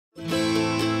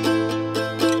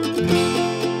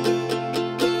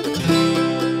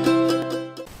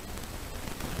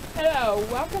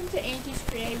Angie's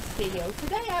Creative Studio.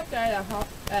 Today I've got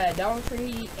a Dollar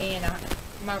Tree and a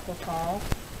Michael's haul.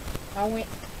 I went,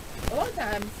 a lot of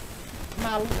times,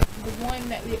 the one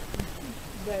that,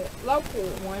 the local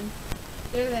one,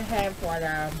 doesn't have what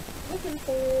I'm looking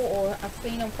for, or I've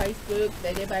seen on Facebook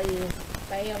that everybody is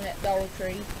found at Dollar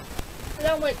Tree. But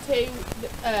I went to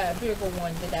the bigger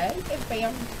one today and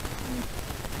found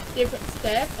different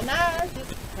stuff, and I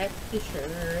just have to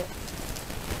share it.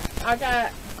 I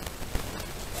got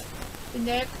the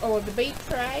neck, or the bead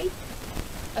tray,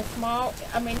 a small,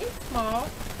 I mean it's small,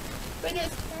 but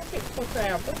it's perfect for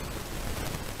travel.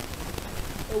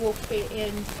 It will fit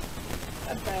in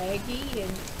a baggie,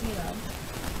 and you know.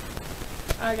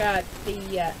 I got the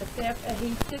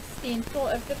self-adhesive stencil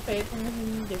of the feathers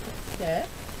and different stuff.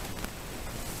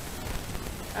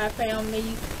 I found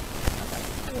these,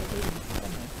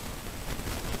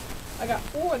 I got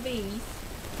 4 of these,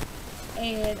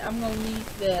 and I'm going to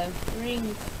use the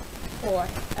rings for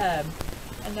a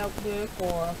notebook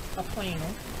or a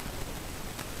planner.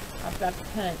 I've got to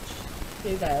punch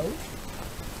through those.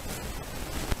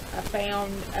 I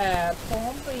found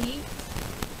palm beads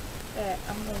that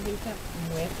I'm going to do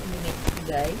something with in the next few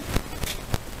days.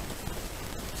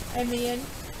 And then,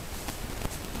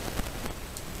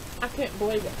 I couldn't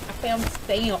believe it, I found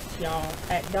stamps, y'all,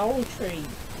 at Dollar Tree.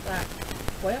 Like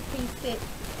 12-piece set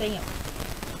stamps.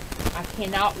 I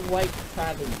cannot wait to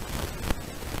try these.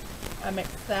 I'm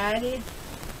excited.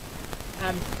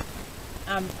 I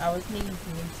was needing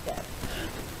some new stuff.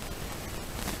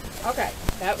 Okay,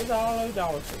 that was all of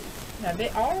Dollar Tree. Now,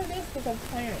 all of this was on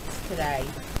clearance today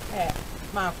at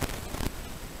Michael's.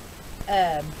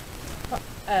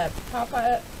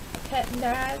 Pop-up cut and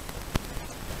dies.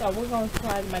 So we're going to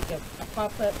try to make a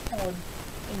pop-up card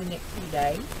in the next few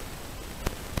days.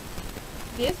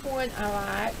 This one I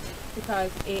liked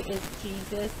because it is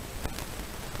Jesus.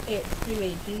 It's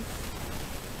religious.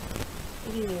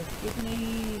 It is. Good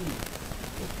news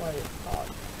is what it's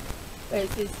called. But it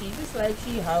says, Jesus loves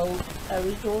you, hope.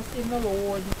 Rejoice in the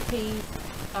Lord, peace.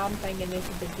 I'm thinking this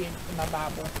would be good for my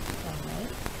Bible.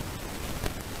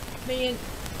 Then,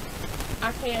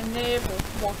 I can never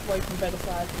walk away from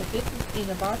butterflies, but this is in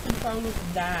a watercolor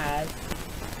and dyes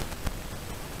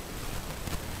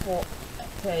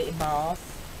to emboss.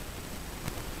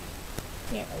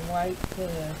 Can't wait to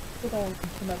put on and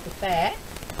come up with that.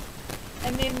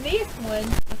 And then this one,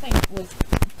 I think was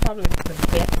probably the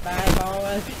best buy of all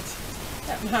of it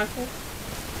at Michael's.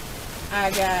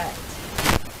 I got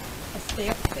a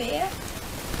step set,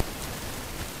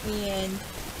 and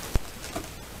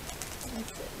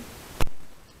let's see.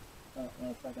 I don't know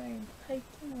if I can take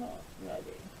them off. No, I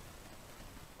do.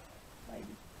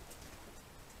 Maybe.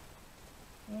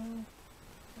 Well,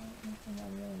 I don't know if I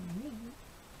really need.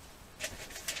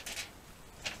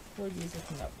 We're using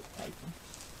some notebook paper.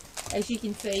 As you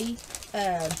can see,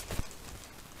 a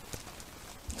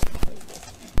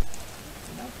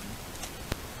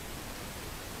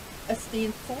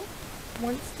stencil,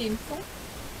 one stencil,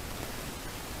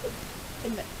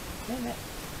 and that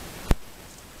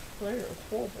glare is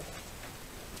horrible.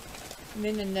 And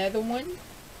then another one,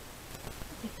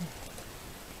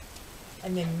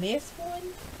 and then this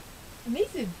one, and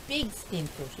these are big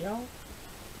stencils, y'all.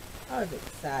 I was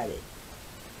excited.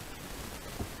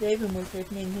 David was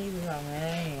with me and he was like,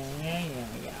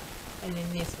 yeah. And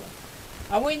then this one.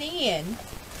 I went in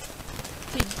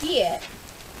to get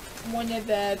one of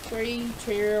the 3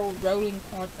 trail rolling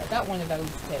carts. I got one of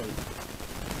those too.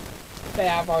 But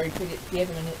I've already put it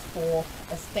together, and it's for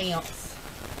the stamps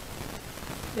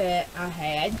that I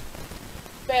had.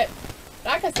 But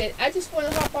like I said, I just want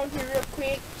to hop on here real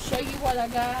quick, show you what I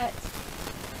got.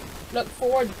 Look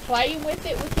forward to playing with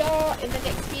it with y'all in the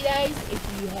next few days.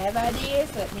 If you have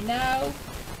ideas, let me know.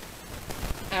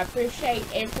 I appreciate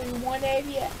every one of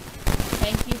you.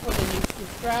 Thank you for the new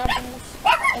subscribers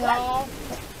and all.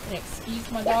 And excuse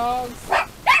my dogs.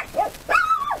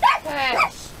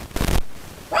 Hush.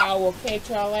 I will catch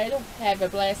y'all later. Have a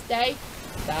blessed day.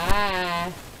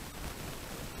 Bye.